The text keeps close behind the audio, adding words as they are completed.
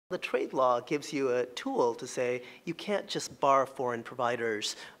The trade law gives you a tool to say you can't just bar foreign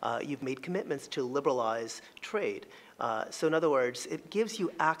providers. You've made commitments to liberalize trade. So in other words, it gives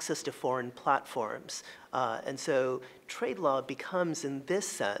you access to foreign platforms. And so trade law becomes, in this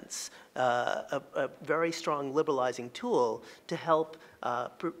sense, a very strong liberalizing tool to help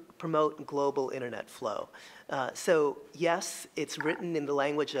promote global internet flow. So yes, it's written in the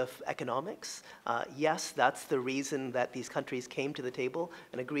language of economics. Yes, that's the reason that these countries came to the table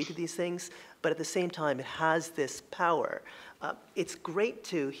and agreed to these things. But at the same time, it has this power. It's great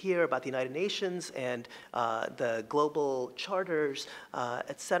to hear about the United Nations and the global charters,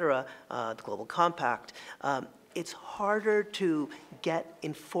 et cetera, the Global Compact. It's harder to get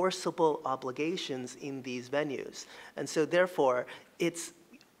enforceable obligations in these venues. And so therefore,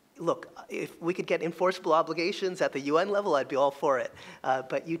 look, if we could get enforceable obligations at the UN level, I'd be all for it.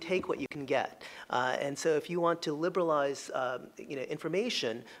 But you take what you can get. And so if you want to liberalize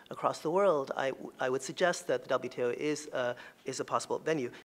information across the world, I would suggest that the WTO is a possible venue.